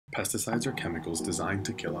Pesticides are chemicals designed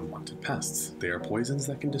to kill unwanted pests. They are poisons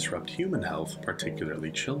that can disrupt human health,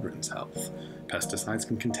 particularly children's health. Pesticides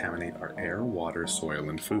can contaminate our air, water, soil,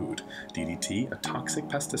 and food. DDT, a toxic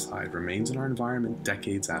pesticide, remains in our environment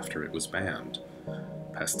decades after it was banned.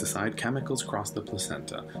 Pesticide chemicals cross the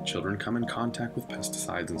placenta. Children come in contact with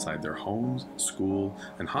pesticides inside their homes, school,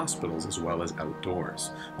 and hospitals, as well as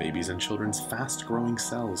outdoors. Babies and children's fast-growing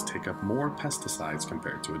cells take up more pesticides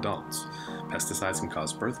compared to adults. Pesticides can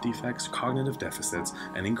cause birth defects, cognitive deficits,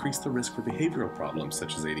 and increase the risk for behavioral problems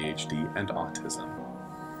such as ADHD and autism.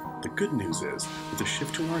 The good news is, with a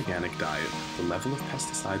shift to an organic diet, the level of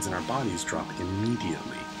pesticides in our bodies drop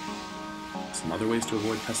immediately. Some other ways to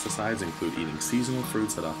avoid pesticides include eating seasonal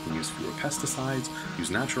fruits that often use fewer pesticides,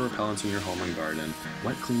 use natural repellents in your home and garden,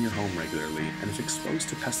 wet clean your home regularly, and if exposed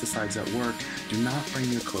to pesticides at work, do not bring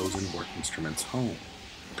your clothes and work instruments home.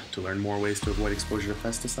 To learn more ways to avoid exposure to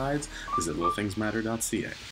pesticides, visit littlethingsmatter.ca.